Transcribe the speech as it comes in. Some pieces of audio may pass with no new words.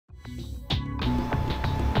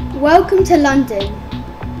Welcome to London,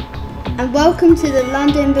 and welcome to the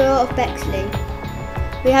London Borough of Bexley.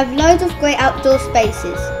 We have loads of great outdoor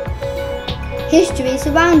spaces. History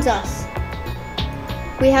surrounds us.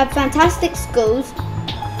 We have fantastic schools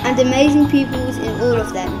and amazing pupils in all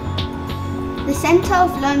of them. The centre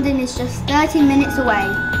of London is just 30 minutes away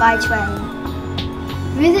by train.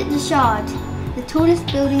 Visit the Shard, the tallest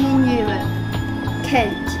building in Europe.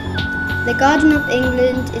 Kent, the Garden of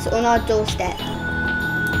England is on our doorstep.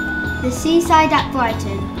 The seaside at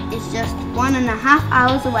Brighton is just 1.5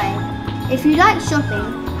 hours away. If you like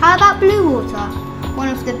shopping, how about Bluewater, one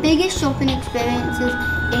of the biggest shopping experiences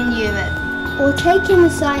in Europe? Or take in the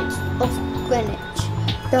sights of Greenwich,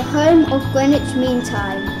 the home of Greenwich Mean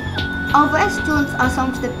Time. Our restaurants are some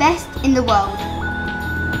of the best in the world.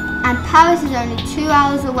 And Paris is only 2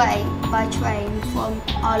 hours away by train from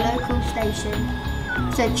our local station.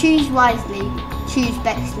 So choose wisely, choose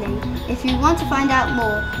Bexley. If you want to find out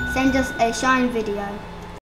more, send us a Shine video.